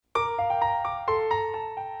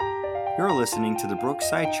You're listening to the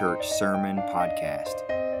Brookside Church Sermon Podcast.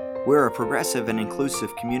 We're a progressive and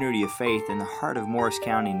inclusive community of faith in the heart of Morris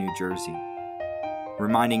County, New Jersey,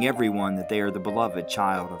 reminding everyone that they are the beloved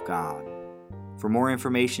child of God. For more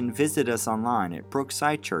information, visit us online at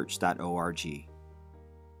brooksidechurch.org.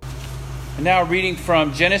 And now reading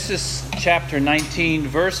from Genesis chapter 19,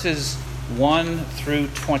 verses 1 through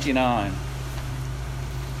 29.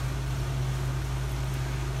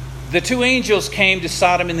 The two angels came to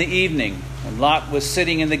Sodom in the evening, and Lot was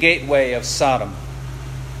sitting in the gateway of Sodom.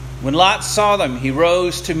 When Lot saw them, he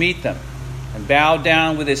rose to meet them and bowed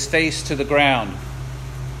down with his face to the ground.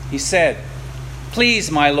 He said, "Please,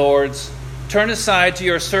 my lords, turn aside to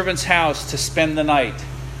your servant's house to spend the night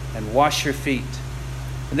and wash your feet.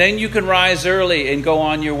 And then you can rise early and go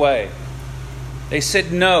on your way." They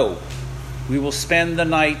said, "No, we will spend the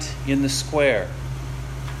night in the square."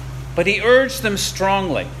 But he urged them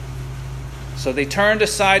strongly. So they turned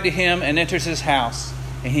aside to him and entered his house.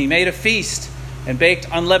 And he made a feast and baked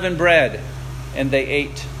unleavened bread, and they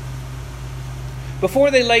ate.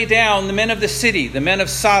 Before they lay down, the men of the city, the men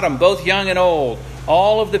of Sodom, both young and old,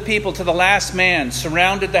 all of the people to the last man,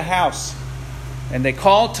 surrounded the house. And they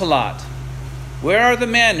called to Lot, "Where are the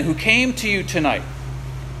men who came to you tonight?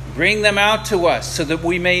 Bring them out to us so that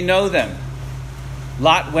we may know them."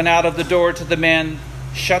 Lot went out of the door to the men,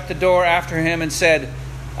 shut the door after him, and said,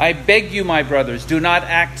 "I beg you, my brothers, do not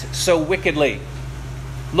act so wickedly.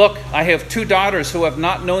 Look, I have 2 daughters who have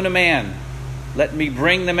not known a man. Let me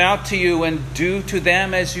bring them out to you and do to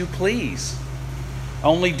them as you please.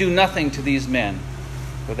 Only do nothing to these men,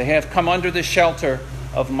 for they have come under the shelter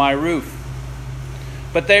of my roof."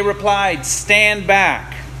 But they replied, "Stand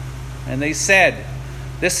back." And they said,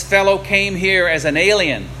 "This fellow came here as an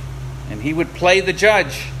alien, and he would play the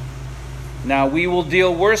judge. Now we will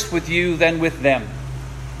deal worse with you than with them."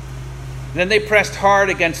 Then they pressed hard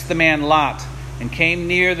against the man Lot and came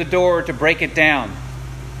near the door to break it down.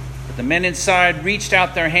 But the men inside reached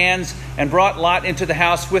out their hands and brought Lot into the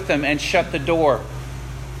house with them and shut the door.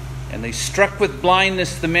 And they struck with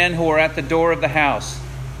blindness the men who were at the door of the house,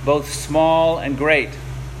 both small and great,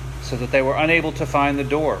 so that they were unable to find the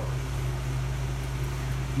door.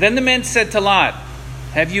 Then the men said to Lot,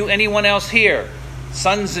 "Have you anyone else here,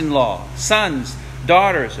 sons-in-law, sons,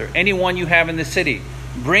 daughters, or anyone you have in the city?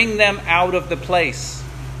 Bring them out of the place,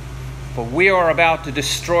 for we are about to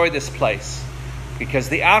destroy this place, because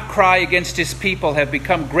the outcry against his people have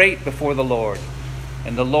become great before the Lord,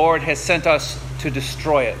 and the Lord has sent us to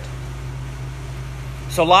destroy it."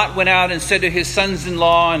 So Lot went out and said to his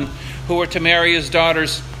sons-in-law and who were to marry his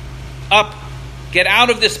daughters, "Up, get out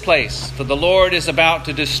of this place, for the Lord is about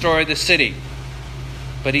to destroy the city."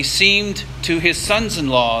 But he seemed to his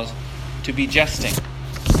sons-in-law to be jesting.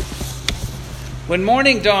 When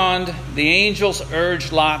morning dawned, the angels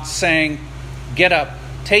urged Lot, saying, "Get up,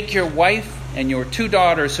 take your wife and your 2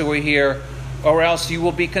 daughters who are here, or else you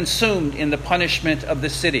will be consumed in the punishment of the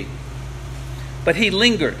city." But he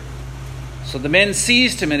lingered. So the men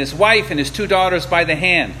seized him and his wife and his 2 daughters by the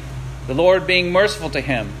hand, the Lord being merciful to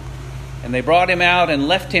him. And they brought him out and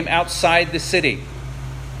left him outside the city.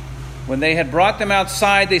 When they had brought them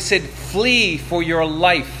outside, they said, "Flee for your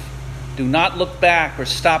life. Do not look back or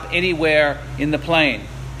stop anywhere in the plain.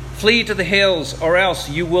 Flee to the hills, or else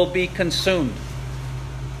you will be consumed."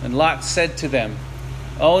 And Lot said to them,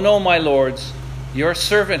 "Oh no, my lords, your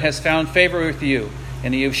servant has found favor with you,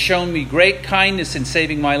 and you have shown me great kindness in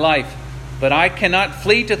saving my life. But I cannot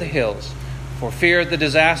flee to the hills, for fear the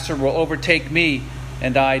disaster will overtake me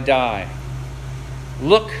and I die.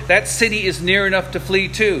 Look, that city is near enough to flee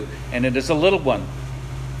to, and it is a little one.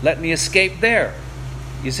 Let me escape there.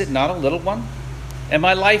 Is it not a little one? And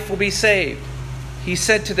my life will be saved." He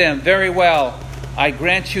said to them, "Very well, I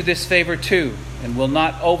grant you this favor too, and will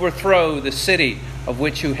not overthrow the city of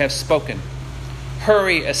which you have spoken.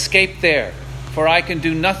 Hurry, escape there, for I can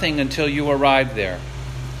do nothing until you arrive there."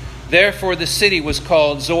 Therefore the city was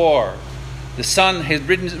called Zoar. The sun had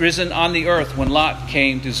risen on the earth when Lot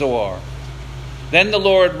came to Zoar. Then the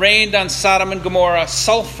Lord rained on Sodom and Gomorrah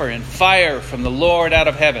sulfur and fire from the Lord out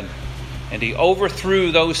of heaven. And he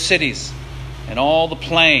overthrew those cities, and all the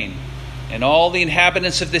plain, and all the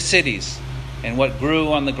inhabitants of the cities, and what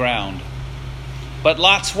grew on the ground. But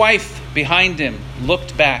Lot's wife behind him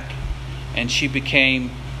looked back, and she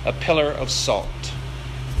became a pillar of salt.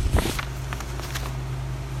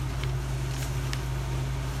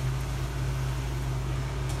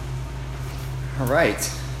 All right.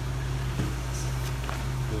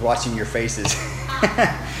 Watching your faces.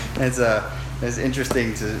 It's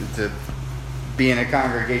interesting to be in a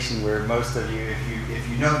congregation where most of you, if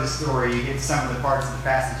you know the story, you get some of the parts of the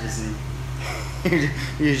passages and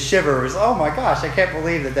You shiver. Oh my gosh, I can't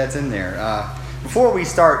believe that that's in there. Before we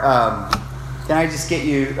start, can I just get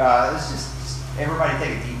you, let's just everybody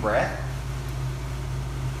take a deep breath.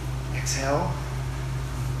 Exhale.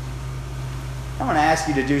 I want to ask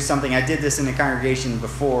you to do something. I did this in the congregation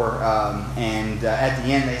before, and at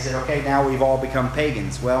the end they said, okay, now we've all become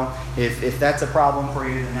pagans. Well, if that's a problem for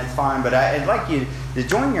you, then that's fine. But I'd like you to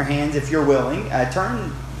join your hands if you're willing.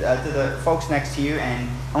 Turn to the folks next to you, and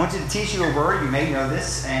I want you to teach you a word. You may know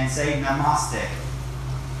this, and say namaste.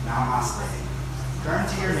 Namaste. Turn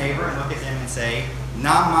to your neighbor and look at them and say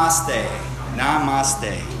namaste.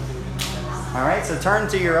 Namaste. All right, so turn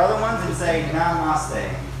to your other ones and say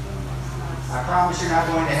namaste. I promise you're not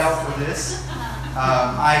going to hell for this.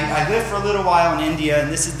 I lived for a little while in India,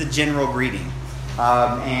 and this is the general greeting.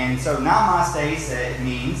 And so namaste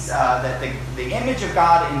means that the image of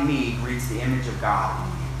God in me greets the image of God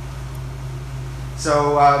in you.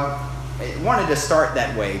 So I wanted to start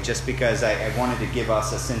that way just because I wanted to give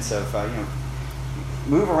us a sense of,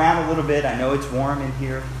 move around a little bit. I know it's warm in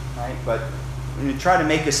here, right? But we're going to try to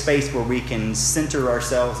make a space where we can center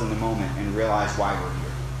ourselves in the moment and realize why we're here.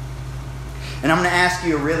 And I'm going to ask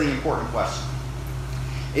you a really important question.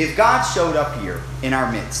 If God showed up here in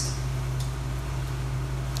our midst,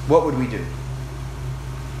 what would we do?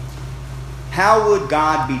 How would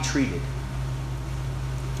God be treated?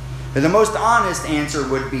 The most honest answer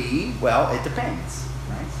would be, well, it depends,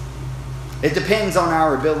 right? It depends on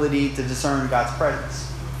our ability to discern God's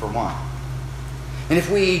presence, for one. And if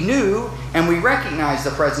we knew and we recognized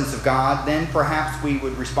the presence of God, then perhaps we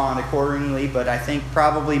would respond accordingly. But I think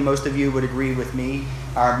probably most of you would agree with me.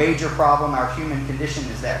 Our major problem, our human condition,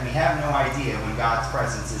 is that we have no idea when God's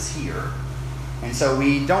presence is here. And so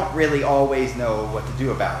we don't really always know what to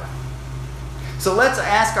do about it. So let's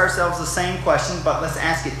ask ourselves the same question, but let's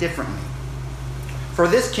ask it differently. For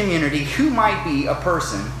this community, who might be a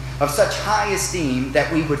person of such high esteem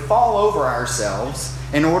that we would fall over ourselves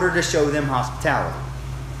in order to show them hospitality?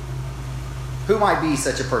 Who might be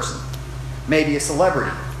such a person? Maybe a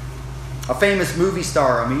celebrity, a famous movie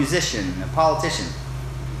star, a musician, a politician.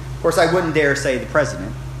 Of course, I wouldn't dare say the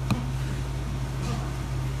president.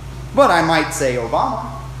 But I might say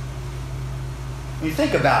Obama. When you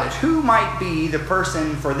think about it, who might be the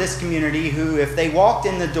person for this community who, if they walked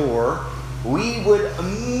in the door, we would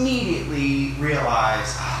immediately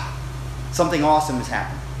realize something awesome has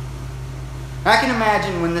happened? I can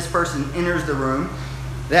imagine when this person enters the room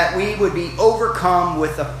that we would be overcome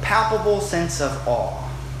with a palpable sense of awe.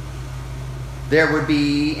 There would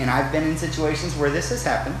be, and I've been in situations where this has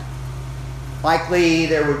happened, likely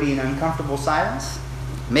there would be an uncomfortable silence,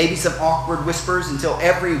 maybe some awkward whispers until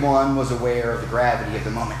everyone was aware of the gravity of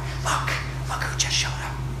the moment. Look who just showed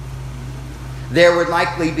up. There would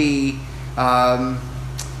likely be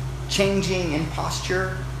changing in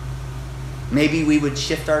posture. Maybe we would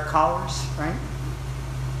shift our collars, right?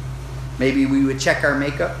 Maybe we would check our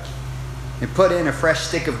makeup and put in a fresh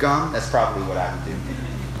stick of gum. That's probably what I would do.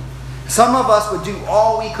 Some of us would do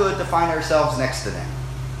all we could to find ourselves next to them.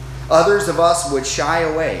 Others of us would shy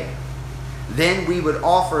away. Then we would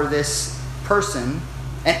offer this person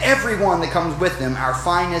and everyone that comes with them our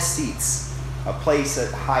finest seats, a place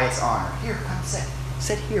of highest honor. Here, come sit.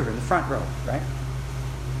 Sit here in the front row, right?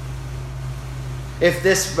 If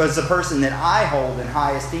this was a person that I hold in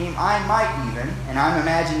high esteem, I might even, and I'm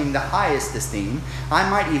imagining the highest esteem, I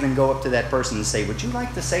might even go up to that person and say, would you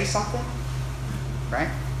like to say something? Right?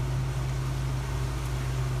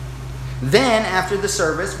 Then, after the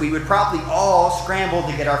service, we would probably all scramble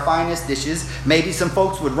to get our finest dishes. Maybe some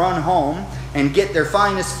folks would run home and get their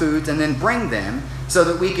finest foods and then bring them so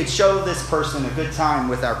that we could show this person a good time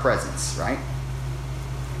with our presence, right?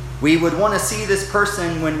 We would want to see this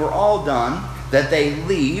person when we're all done, that they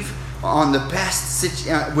leave on the best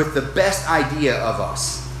with the best idea of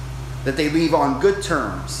us, that they leave on good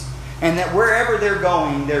terms, and that wherever they're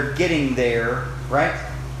going, they're getting there, right?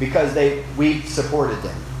 Because we supported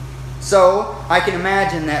them. So I can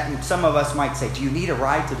imagine that some of us might say, do you need a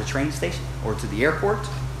ride to the train station or to the airport?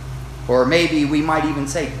 Or maybe we might even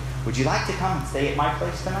say, would you like to come and stay at my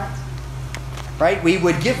place tonight? Right? We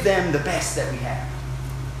would give them the best that we have.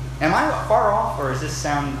 Am I far off, or does this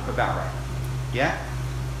sound about right? Yeah?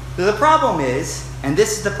 So the problem is, and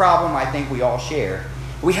this is the problem I think we all share,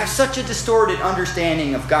 we have such a distorted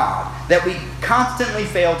understanding of God that we constantly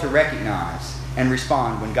fail to recognize and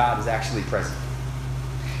respond when God is actually present.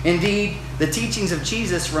 Indeed, the teachings of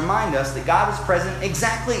Jesus remind us that God is present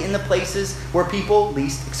exactly in the places where people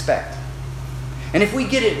least expect. And if we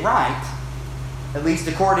get it right, at least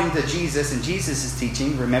according to Jesus and Jesus'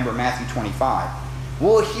 teaching, remember Matthew 25,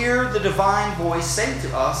 we'll hear the divine voice say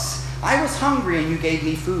to us, I was hungry and you gave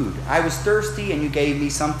me food. I was thirsty and you gave me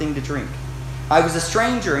something to drink. I was a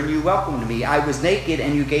stranger and you welcomed me. I was naked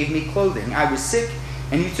and you gave me clothing. I was sick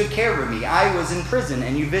and you took care of me. I was in prison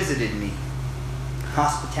and you visited me.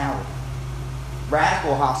 Hospitality.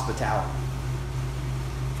 Radical hospitality.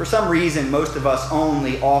 For some reason, most of us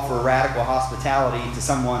only offer radical hospitality to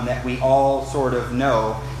someone that we all sort of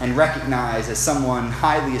know and recognize as someone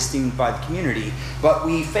highly esteemed by the community, but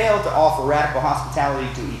we fail to offer radical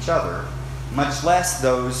hospitality to each other, much less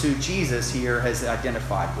those who Jesus here has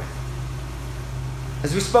identified with.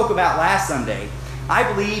 As we spoke about last Sunday,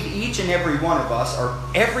 I believe each and every one of us, or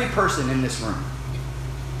every person in this room,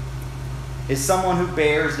 is someone who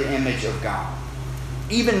bears the image of God.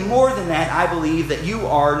 Even more than that, I believe that you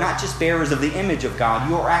are not just bearers of the image of God,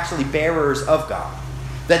 you are actually bearers of God.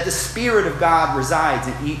 That the Spirit of God resides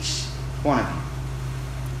in each one of you.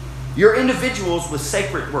 You're individuals with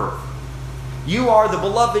sacred worth. You are the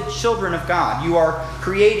beloved children of God. You are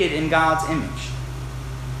created in God's image.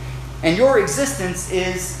 And your existence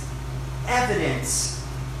is evidence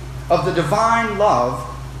of the divine love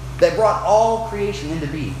that brought all creation into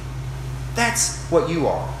being. That's what you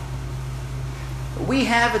are. We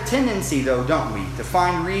have a tendency, though, don't we, to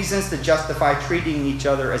find reasons to justify treating each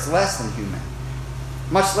other as less than human,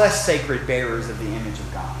 much less sacred bearers of the image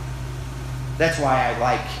of God. That's why I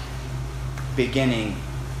like beginning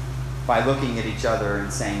by looking at each other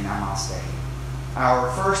and saying namaste.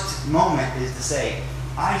 Our first moment is to say,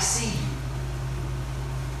 I see you.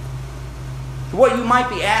 What you might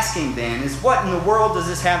be asking then is, what in the world does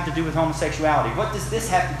this have to do with homosexuality? What does this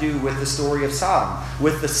have to do with the story of Sodom,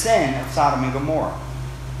 with the sin of Sodom and Gomorrah?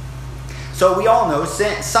 So we all know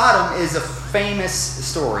Sodom is a famous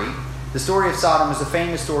story. The story of Sodom is a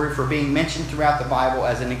famous story for being mentioned throughout the Bible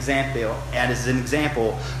as an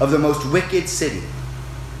example of the most wicked city.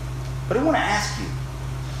 But I want to ask you,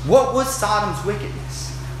 what was Sodom's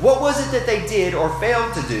wickedness? What was it that they did or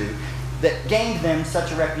failed to do that gained them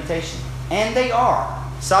such a reputation? And they are.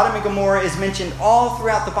 Sodom and Gomorrah is mentioned all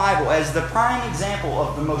throughout the Bible as the prime example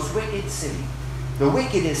of the most wicked city. The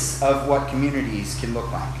wickedest of what communities can look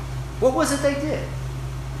like. What was it they did?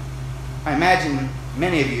 I imagine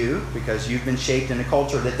many of you, because you've been shaped in a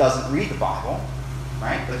culture that doesn't read the Bible,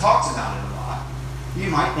 right, but talks about it a lot, you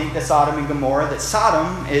might think that Sodom and Gomorrah, that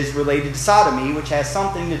Sodom is related to sodomy, which has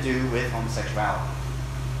something to do with homosexuality.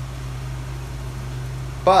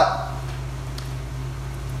 But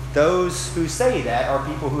those who say that are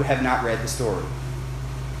people who have not read the story.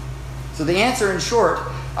 So the answer, in short,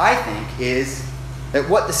 I think, is that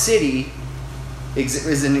what the city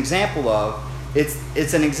is an example of,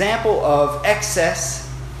 it's an example of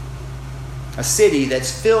excess, a city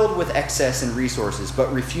that's filled with excess and resources,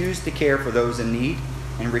 but refused to care for those in need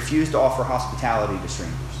and refused to offer hospitality to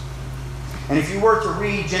strangers. And if you were to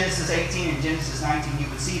read Genesis 18 and Genesis 19, you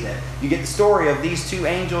would see that. You get the story of these two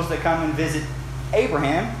angels that come and visit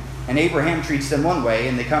Abraham, and Abraham treats them one way,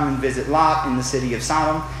 and they come and visit Lot in the city of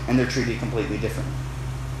Sodom, and they're treated completely differently.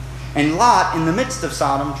 And Lot, in the midst of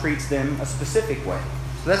Sodom, treats them a specific way.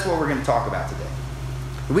 So that's what we're going to talk about today.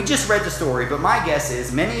 We just read the story, but my guess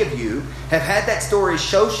is many of you have had that story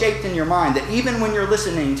so shaped in your mind that even when you're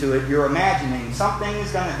listening to it, you're imagining something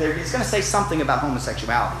it's going to say something about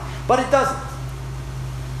homosexuality. But it doesn't.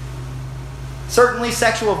 Certainly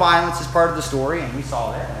sexual violence is part of the story, and we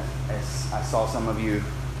saw that as I saw some of you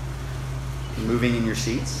moving in your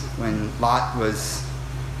seats when Lot was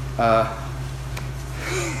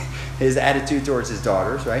his attitude towards his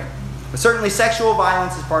daughters, right? But certainly sexual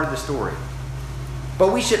violence is part of the story.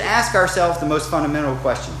 But we should ask ourselves the most fundamental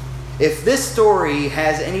question. If this story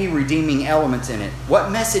has any redeeming elements in it,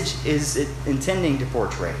 what message is it intending to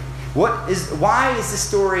portray? Why is this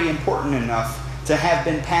story important enough to have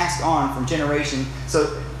been passed on from generation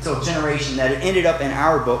to generation that it ended up in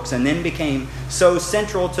our books and then became so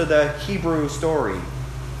central to the Hebrew story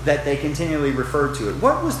that they continually referred to it?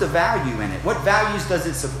 What was the value in it? What values does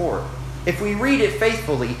it support? If we read it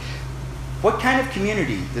faithfully, what kind of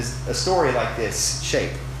community does a story like this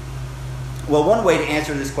shape? Well, one way to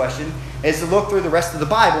answer this question is to look through the rest of the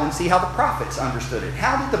Bible and see how the prophets understood it.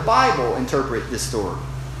 How did the Bible interpret this story?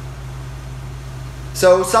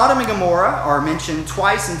 So Sodom and Gomorrah are mentioned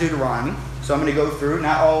twice in Deuteronomy. So I'm going to go through,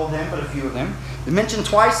 not all of them, but a few of them. They're mentioned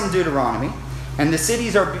twice in Deuteronomy. And the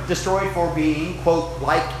cities are destroyed for being, quote,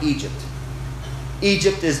 like Egypt.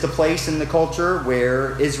 Egypt is the place in the culture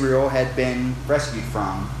where Israel had been rescued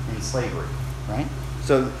from in slavery, right?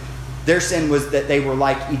 So their sin was that they were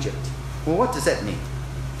like Egypt. Well, what does that mean?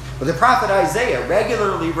 Well, the prophet Isaiah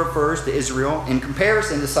regularly refers to Israel in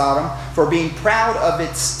comparison to Sodom for being proud of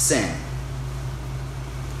its sin.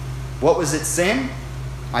 What was its sin?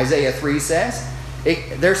 Isaiah 3 says,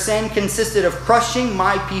 their sin consisted of crushing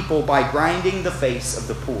my people by grinding the face of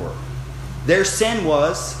the poor. Their sin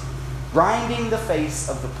was grinding the face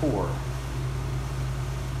of the poor.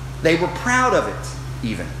 They were proud of it,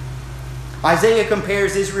 even. Isaiah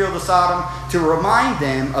compares Israel to Sodom to remind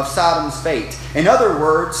them of Sodom's fate. In other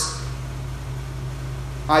words,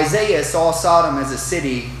 Isaiah saw Sodom as a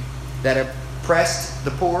city that oppressed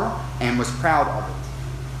the poor and was proud of it.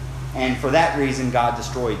 And for that reason, God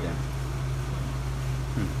destroyed them.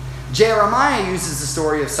 Jeremiah uses the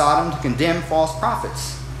story of Sodom to condemn false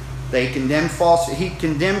prophets. He condemned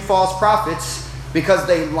false prophets because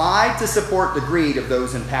they lied to support the greed of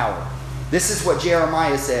those in power. This is what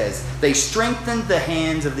Jeremiah says. They strengthened the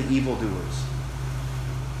hands of the evildoers.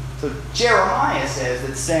 So Jeremiah says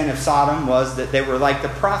that the sin of Sodom was that they were like the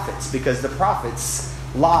prophets because the prophets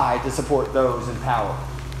lied to support those in power.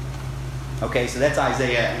 Okay, so that's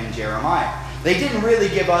Isaiah and Jeremiah. They didn't really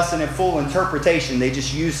give us a full interpretation. They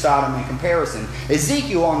just used Sodom in comparison.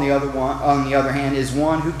 Ezekiel, on the other hand, is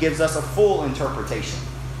one who gives us a full interpretation.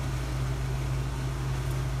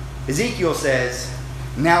 Ezekiel says,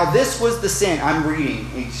 "Now this was the sin." I'm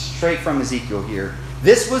reading straight from Ezekiel here.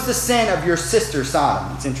 "This was the sin of your sister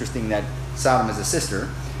Sodom." It's interesting that Sodom is a sister.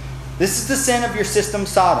 "This is the sin of your sister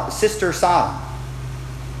Sodom.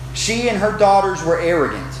 She and her daughters were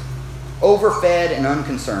arrogant, overfed, and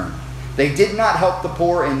unconcerned. They did not help the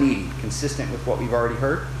poor and needy," consistent with what we've already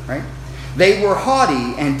heard, right? "They were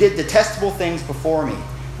haughty and did detestable things before me.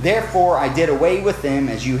 Therefore I did away with them,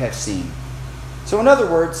 as you have seen." So in other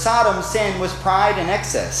words, Sodom's sin was pride and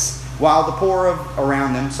excess, while the poor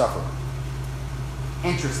around them suffered.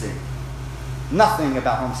 Interesting. Nothing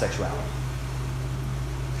about homosexuality.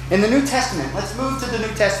 In the New Testament, let's move to the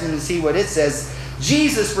New Testament and see what it says.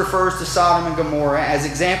 Jesus refers to Sodom and Gomorrah as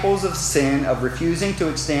examples of sin of refusing to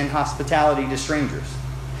extend hospitality to strangers.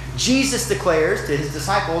 Jesus declares to his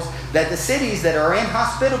disciples that the cities that are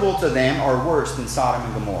inhospitable to them are worse than Sodom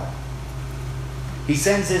and Gomorrah. He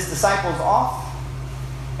sends his disciples off,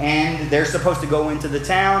 and they're supposed to go into the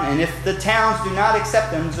town, and if the towns do not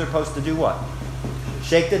accept them, they're supposed to do what?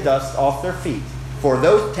 Shake the dust off their feet. For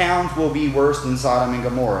those towns will be worse than Sodom and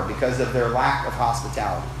Gomorrah because of their lack of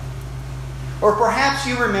hospitality. Or perhaps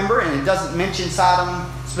you remember, and it doesn't mention Sodom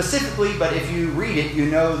specifically, but if you read it, you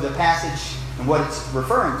know the passage and what it's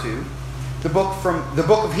referring to. From the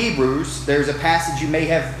book of Hebrews, there's a passage you may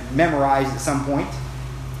have memorized at some point.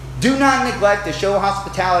 "Do not neglect to show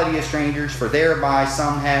hospitality to strangers, for thereby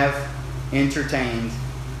some have entertained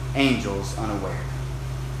angels unaware."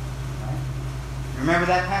 Right? Remember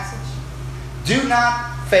that passage? Do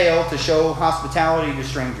not fail to show hospitality to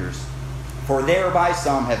strangers, for thereby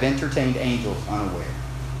some have entertained angels unaware.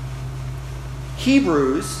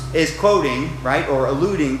 Hebrews is quoting, right, or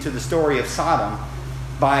alluding to the story of Sodom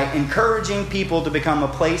by encouraging people to become a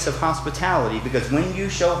place of hospitality, because when you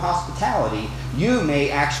show hospitality, you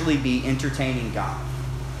may actually be entertaining God.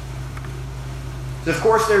 So, of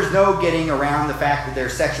course, there's no getting around the fact that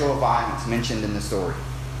there's sexual violence mentioned in the story.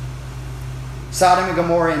 Sodom and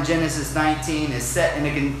Gomorrah in Genesis 19 is set in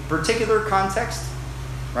a particular context,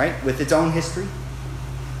 right, with its own history.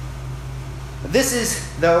 This is,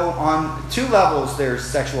 though, on two levels there's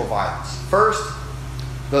sexual violence. First,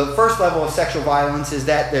 the first level of sexual violence is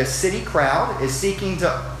that the city crowd is seeking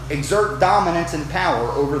to exert dominance and power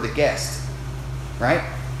over the guest, right?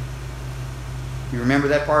 You remember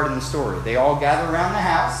that part in the story. They all gather around the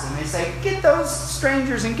house and they say, "Get those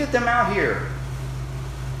strangers and get them out here."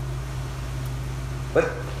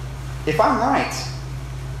 But if I'm right,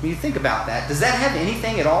 when you think about that, does that have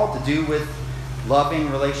anything at all to do with loving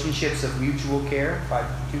relationships of mutual care by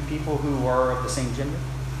two people who are of the same gender?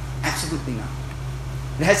 Absolutely not.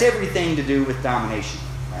 It has everything to do with domination,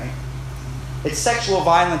 right? It's sexual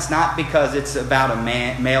violence not because it's about a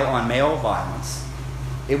male-on-male violence.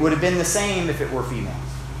 It would have been the same if it were females.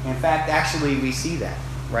 In fact, actually, we see that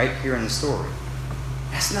right here in the story.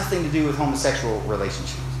 It has nothing to do with homosexual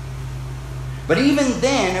relationships. But even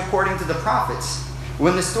then, according to the prophets,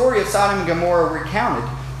 when the story of Sodom and Gomorrah were recounted,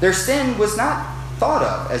 their sin was not thought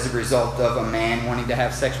of as a result of a man wanting to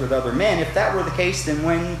have sex with other men. If that were the case, then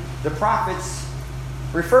when the prophets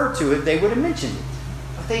referred to it, they would have mentioned it.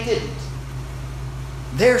 But they didn't.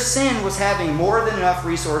 Their sin was having more than enough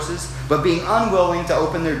resources, but being unwilling to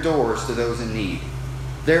open their doors to those in need.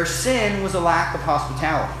 Their sin was a lack of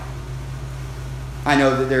hospitality. I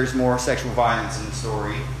know that there's more sexual violence in the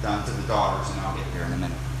story done to the daughters, and I'll get there in a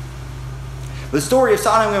minute. The story of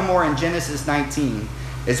Sodom and Gomorrah in Genesis 19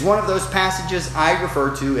 is one of those passages I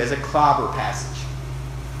refer to as a clobber passage.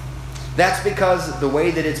 That's because of the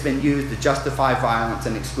way that it's been used to justify violence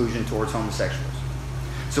and exclusion towards homosexuals.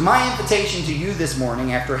 So my invitation to you this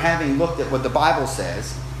morning, after having looked at what the Bible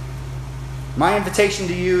says, my invitation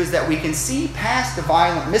to you is that we can see past the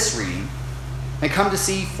violent misreading and come to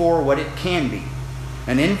see for what it can be.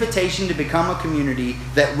 An invitation to become a community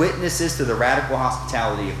that witnesses to the radical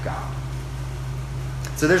hospitality of God.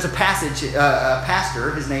 So there's a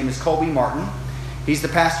pastor, his name is Colby Martin. He's the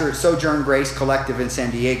pastor at Sojourn Grace Collective in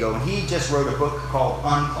San Diego, and he just wrote a book called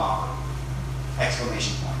Unclobber!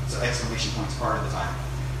 Exclamation point. So exclamation point's part of the title.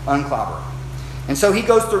 Unclobber. And so he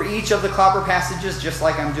goes through each of the clobber passages, just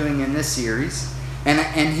like I'm doing in this series,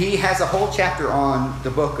 and he has a whole chapter on the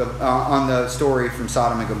book of on the story from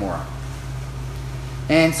Sodom and Gomorrah.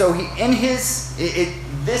 And so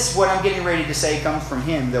this what I'm getting ready to say comes from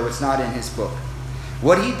him, though it's not in his book.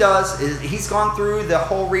 What he does is he's gone through the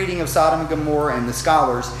whole reading of Sodom and Gomorrah and the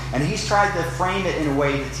scholars, and he's tried to frame it in a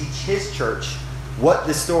way to teach his church what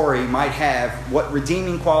the story might have, what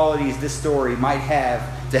redeeming qualities this story might have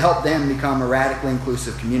to help them become a radically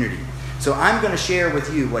inclusive community. So I'm going to share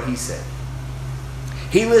with you what he said.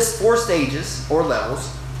 He lists 4 stages or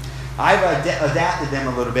levels. I've adapted them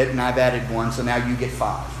a little bit, and I've added one, so now you get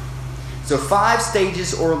 5. So 5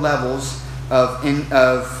 stages or levels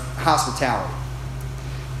of hospitality.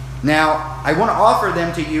 Now, I want to offer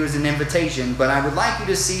them to you as an invitation, but I would like you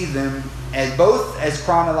to see them as both as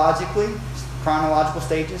chronological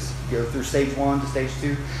stages, go through stage 1 to stage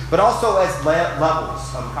 2, but also as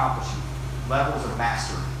levels of accomplishment, levels of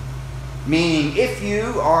mastery. Meaning, if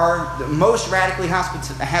you are the most radically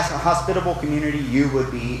hospitable community, you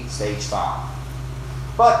would be stage 5.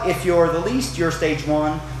 But if you're the least, you're stage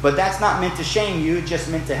 1. But that's not meant to shame you, it's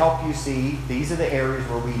just meant to help you see these are the areas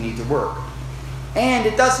where we need to work. And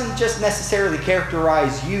it doesn't just necessarily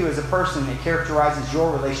characterize you as a person, it characterizes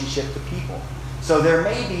your relationship to people. So there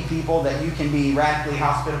may be people that you can be radically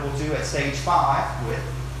hospitable to at stage 5 with,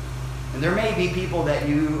 and there may be people that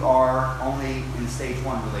you are only in stage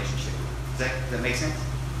 1 relationship with. Does that make sense?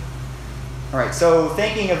 All right, so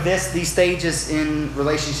thinking of these stages in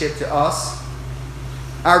relationship to us,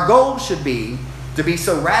 our goal should be to be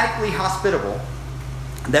so radically hospitable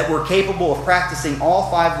that we're capable of practicing all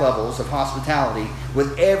 5 levels of hospitality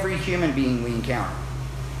with every human being we encounter.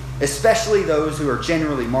 Especially those who are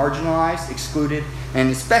generally marginalized, excluded,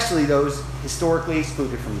 and especially those historically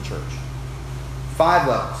excluded from the church. 5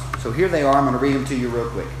 levels. So here they are. I'm going to read them to you real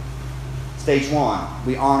quick. Stage 1,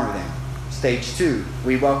 we honor them. Stage 2,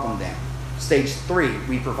 we welcome them. Stage 3,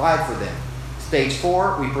 we provide for them. Stage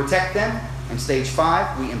 4, we protect them. And stage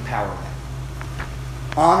 5, we empower them.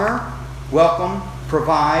 Honor, welcome,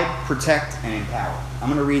 provide, protect, and empower. I'm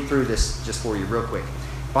going to read through this just for you real quick.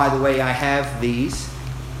 By the way, I have these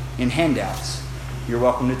in handouts. You're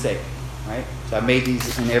welcome to take. Right? So I made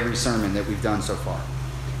these in every sermon that we've done so far.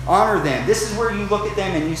 Honor them. This is where you look at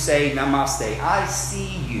them and you say, Namaste, I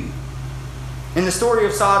see you. In the story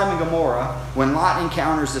of Sodom and Gomorrah, when Lot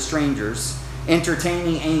encounters the strangers,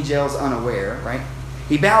 entertaining angels unaware, right?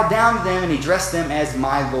 He bowed down to them and he dressed them as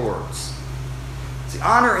my lords. See,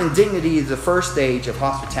 honor and dignity is the first stage of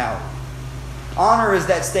hospitality. Honor is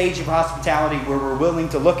that stage of hospitality where we're willing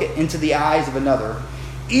to look into the eyes of another,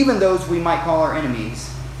 even those we might call our enemies,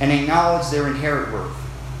 and acknowledge their inherent worth.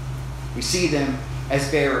 We see them as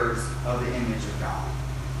bearers of the image of God.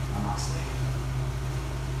 Namaste.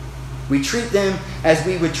 We treat them as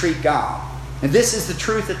we would treat God. And this is the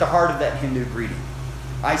truth at the heart of that Hindu greeting.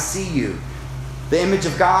 I see you. The image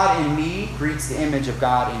of God in me greets the image of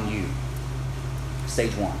God in you.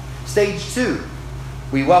 Stage 1. Stage 2,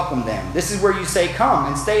 we welcome them. This is where you say, come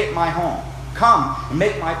and stay at my home. Come and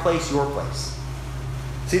make my place your place.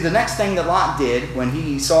 See, the next thing that Lot did when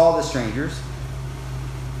he saw the strangers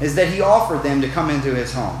is that he offered them to come into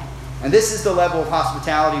his home. And this is the level of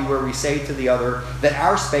hospitality where we say to the other that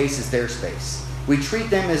our space is their space. We treat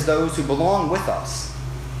them as those who belong with us.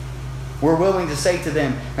 We're willing to say to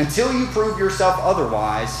them, until you prove yourself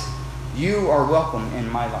otherwise, you are welcome in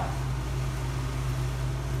my life.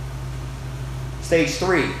 Stage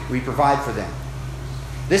 3, we provide for them.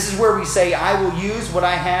 This is where we say, I will use what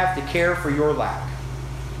I have to care for your lack.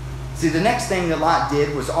 See, the next thing that Lot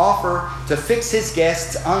did was offer to fix his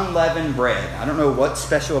guests unleavened bread. I don't know what's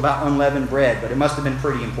special about unleavened bread, but it must have been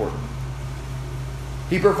pretty important.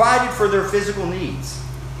 He provided for their physical needs.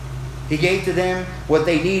 He gave to them what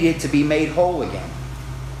they needed to be made whole again.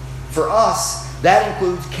 For us, that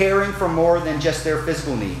includes caring for more than just their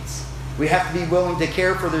physical needs. We have to be willing to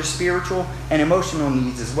care for their spiritual and emotional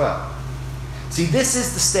needs as well. See, this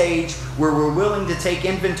is the stage where we're willing to take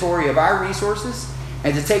inventory of our resources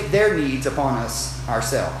and to take their needs upon us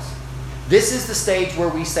ourselves. This is the stage where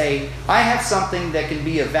we say, I have something that can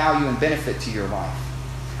be of value and benefit to your life.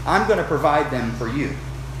 I'm going to provide them for you.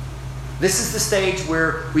 This is the stage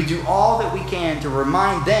where we do all that we can to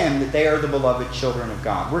remind them that they are the beloved children of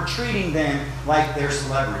God. We're treating them like they're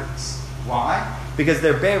celebrities. Why? Because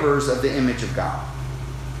they're bearers of the image of God.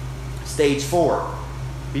 Stage 4,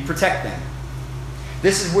 we protect them.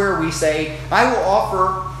 This is where we say, I will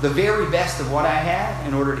offer the very best of what I have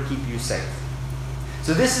in order to keep you safe.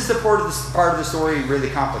 So this is the part of the story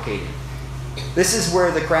really complicated. This is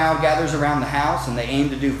where the crowd gathers around the house and they aim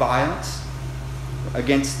to do violence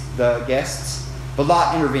against the guests. But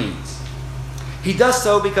Lot intervenes. He does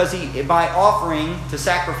so because by offering to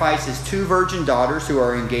sacrifice his 2 virgin daughters who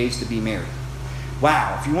are engaged to be married.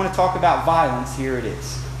 Wow, if you want to talk about violence, here it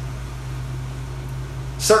is.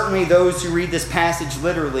 Certainly those who read this passage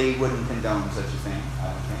literally wouldn't condone such a thing, I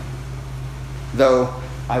don't think. Though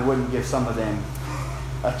I wouldn't give some of them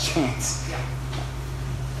a chance.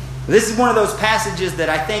 This is one of those passages that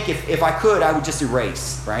I think if I could, I would just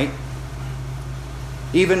erase, right?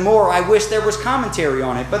 Even more, I wish there was commentary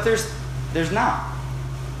on it, but there's not.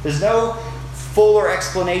 There's no fuller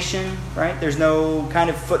explanation, right? There's no kind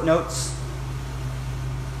of footnotes.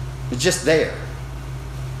 It's just there.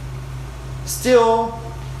 Still,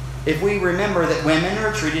 if we remember that women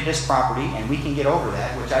are treated as property, and we can get over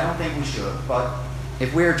that, which I don't think we should, but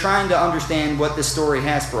if we're trying to understand what this story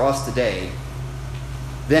has for us today,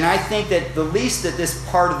 then I think that the least that this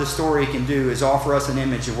part of the story can do is offer us an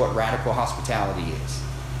image of what radical hospitality is.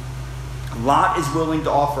 Lot is willing to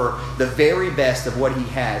offer the very best of what he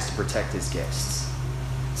has to protect his guests.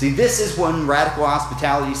 See, this is when radical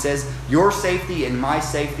hospitality says, your safety and my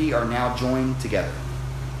safety are now joined together.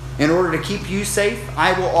 In order to keep you safe,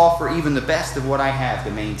 I will offer even the best of what I have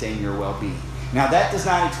to maintain your well-being. Now, that does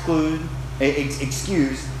not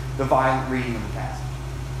excuse the violent reading of the passage.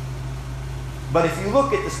 But if you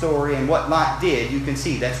look at the story and what Lot did, you can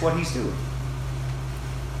see that's what he's doing.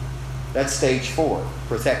 That's stage 4,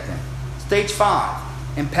 protect them. Stage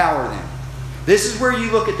 5, empower them. This is where you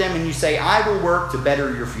look at them and you say, I will work to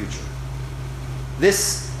better your future.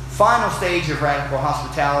 This final stage of radical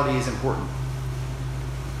hospitality is important.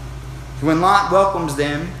 When Lot welcomes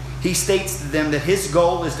them, he states to them that his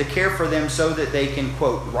goal is to care for them so that they can,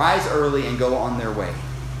 quote, rise early and go on their way.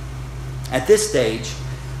 At this stage,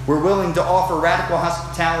 we're willing to offer radical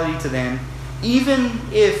hospitality to them, even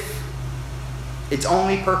if its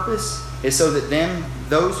only purpose is so that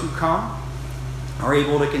those who come, are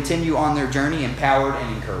able to continue on their journey empowered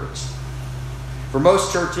and encouraged. For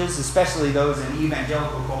most churches, especially those in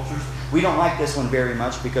evangelical cultures, we don't like this one very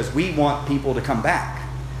much because we want people to come back.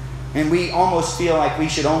 And we almost feel like we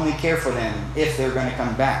should only care for them if they're going to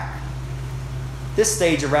come back. This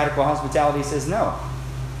stage of radical hospitality says no.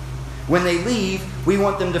 When they leave, we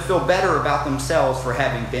want them to feel better about themselves for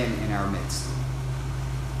having been in our midst.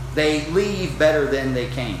 They leave better than they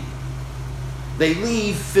came. They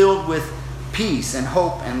leave filled with peace and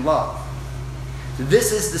hope and love. So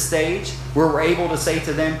this is the stage where we're able to say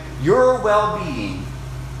to them, your well-being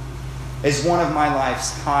is one of my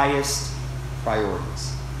life's highest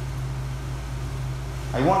priorities.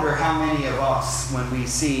 I wonder how many of us, when we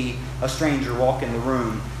see a stranger walk in the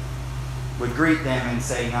room, would greet them and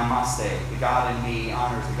say, Namaste, the God in me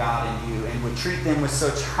honors the God in you, and would treat them with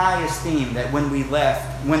such high esteem that when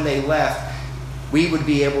they left, we would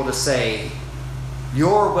be able to say,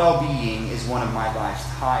 your well-being is one of my life's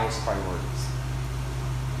highest priorities.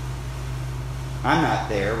 I'm not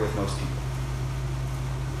there with most people.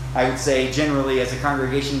 I would say generally as a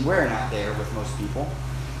congregation, we're not there with most people.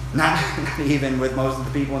 Not even with most of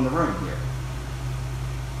the people in the room here.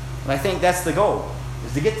 But I think that's the goal,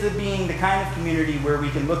 is to get to being the kind of community where we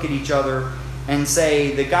can look at each other and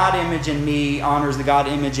say, the God image in me honors the God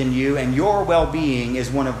image in you, and your well-being is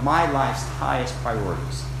one of my life's highest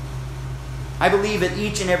priorities. I believe that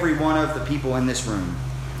each and every one of the people in this room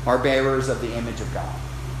are bearers of the image of God.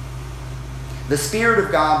 The Spirit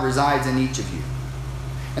of God resides in each of you.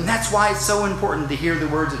 And that's why it's so important to hear the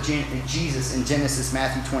words of Jesus in Genesis,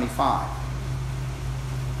 Matthew 25.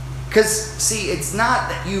 Because, see, it's not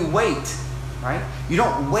that you wait, right? You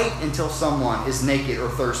don't wait until someone is naked or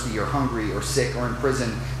thirsty or hungry or sick or in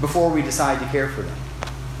prison before we decide to care for them.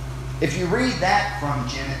 If you read that from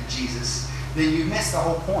Jesus, then you miss the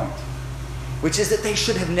whole point, which is that they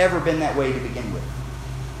should have never been that way to begin with.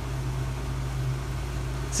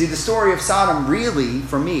 See, the story of Sodom really,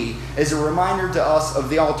 for me, is a reminder to us of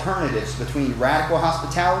the alternatives between radical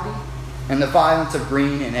hospitality and the violence of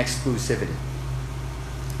greed and exclusivity.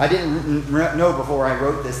 I didn't know before I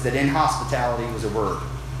wrote this that inhospitality was a word.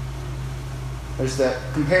 There's the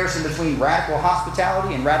comparison between radical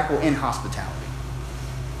hospitality and radical inhospitality.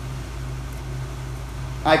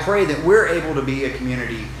 I pray that we're able to be a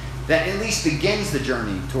community that at least begins the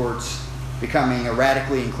journey towards becoming a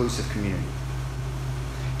radically inclusive community?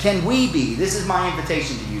 Can we be, this is my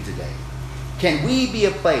invitation to you today, can we be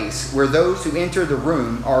a place where those who enter the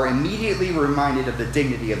room are immediately reminded of the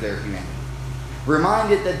dignity of their humanity?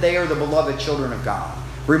 Reminded that they are the beloved children of God.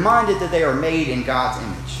 Reminded that they are made in God's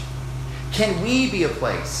image. Can we be a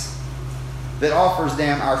place that offers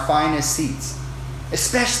them our finest seats,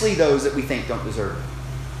 especially those that we think don't deserve it?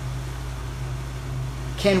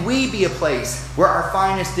 Can we be a place where our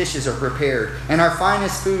finest dishes are prepared and our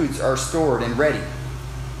finest foods are stored and ready,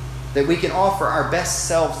 that we can offer our best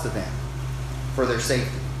selves to them for their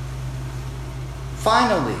safety?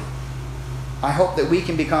 Finally, I hope that we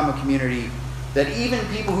can become a community that even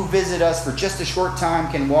people who visit us for just a short time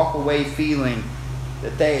can walk away feeling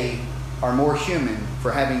that they are more human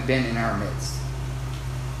for having been in our midst.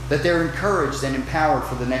 That they're encouraged and empowered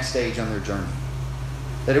for the next stage on their journey.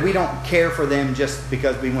 That we don't care for them just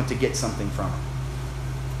because we want to get something from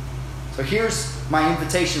it. So here's my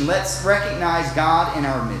invitation. Let's recognize God in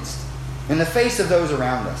our midst, in the face of those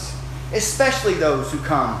around us, especially those who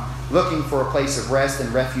come looking for a place of rest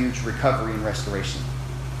and refuge, recovery, and restoration.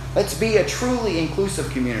 Let's be a truly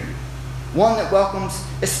inclusive community, one that welcomes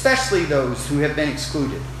especially those who have been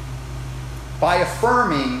excluded, by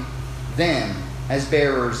affirming them as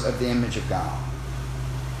bearers of the image of God.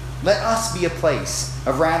 Let us be a place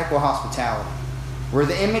of radical hospitality, where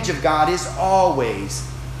the image of God is always,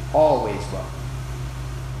 always welcome.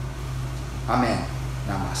 Amen.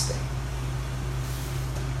 Namaste.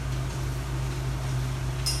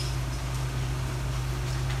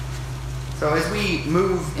 So as we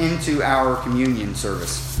move into our communion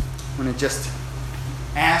service, I'm going to just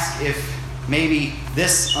ask if maybe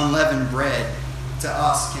this unleavened bread to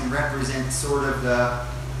us can represent sort of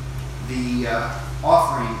the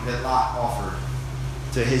offering that Lot offered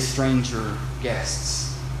to his stranger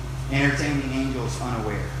guests, entertaining angels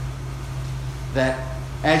unaware. That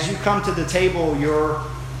as you come to the table, you're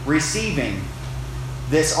receiving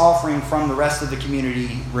this offering from the rest of the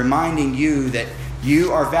community, reminding you that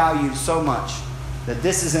you are valued so much that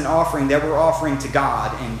this is an offering that we're offering to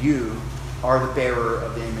God, and you are the bearer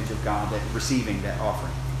of the image of God that receiving that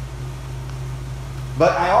offering.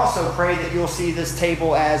 But I also pray that you'll see this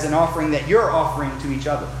table as an offering that you're offering to each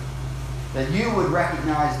other. That you would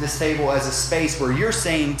recognize this table as a space where you're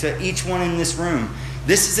saying to each one in this room,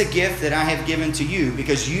 this is a gift that I have given to you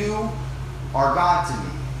because you are God to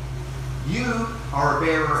me. You are a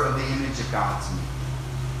bearer of the image of God to me.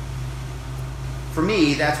 For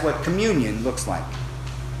me, that's what communion looks like.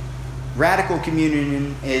 Radical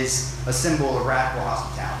communion is a symbol of radical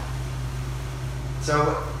hospitality.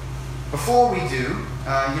 So before we do,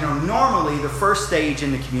 normally the first stage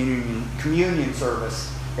in the communion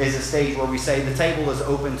service is a stage where we say the table is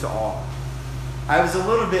open to all. I was a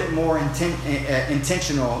little bit more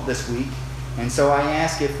intentional this week, and so I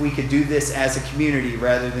asked if we could do this as a community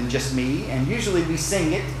rather than just me. And usually we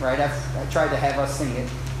sing it, right? I tried to have us sing it.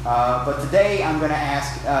 But today I'm going to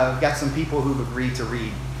ask, I've got some people who've agreed to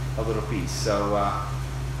read a little piece. So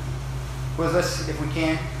with us, if we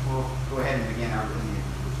can, we'll go ahead and begin our reading.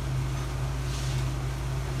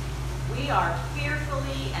 We are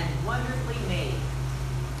fearfully and wonderfully made.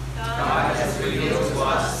 God has revealed to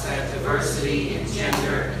us that diversity in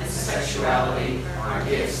gender and sexuality are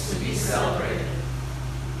gifts to be celebrated.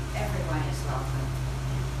 Everyone is welcome.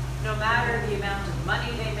 No matter the amount of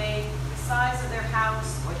money they make, the size of their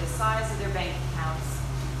house, or the size of their bank accounts.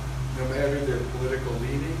 No matter their political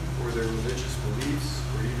leaning or their religious beliefs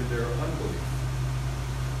or even their unbelief.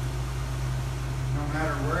 No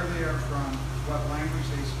matter where they are from, what language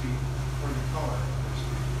they speak, or the color of their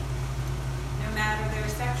skin. No matter their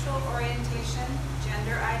sexual orientation,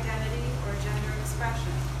 gender identity, or gender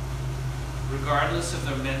expression. Regardless of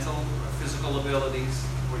their mental or physical abilities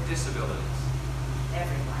or disabilities.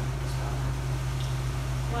 Everyone is welcome.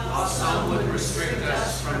 While some would restrict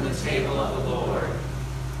us from the table of the Lord.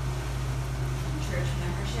 From church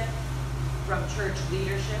membership, from church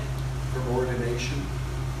leadership, From ordination.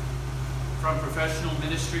 From professional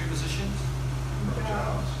ministry positions. From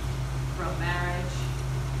jobs. from marriage,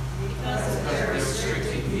 Because of their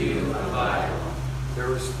restricted view of the Bible.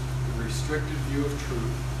 There is a restricted view of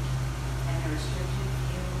truth. and a restricted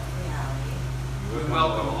view of reality. We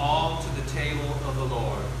welcome all to the table of the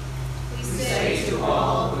Lord. We We say say to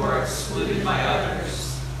all who are excluded by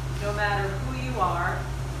others, No matter who you are,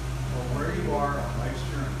 Or where you are on life's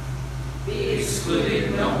journey. be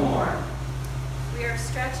excluded no more. we are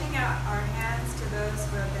stretching out our hands to those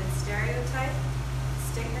who have been stereotyped,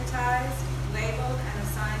 stigmatized, labeled, and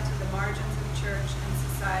assigned to the margins of church and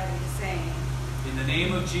society, saying, In the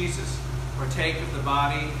name of Jesus, partake of the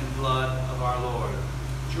body and blood of our Lord.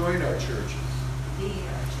 Join our churches. Lead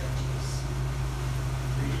our churches.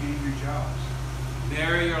 Regain your jobs.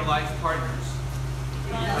 Marry your life partners.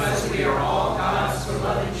 Because we are all God's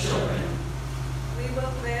beloved children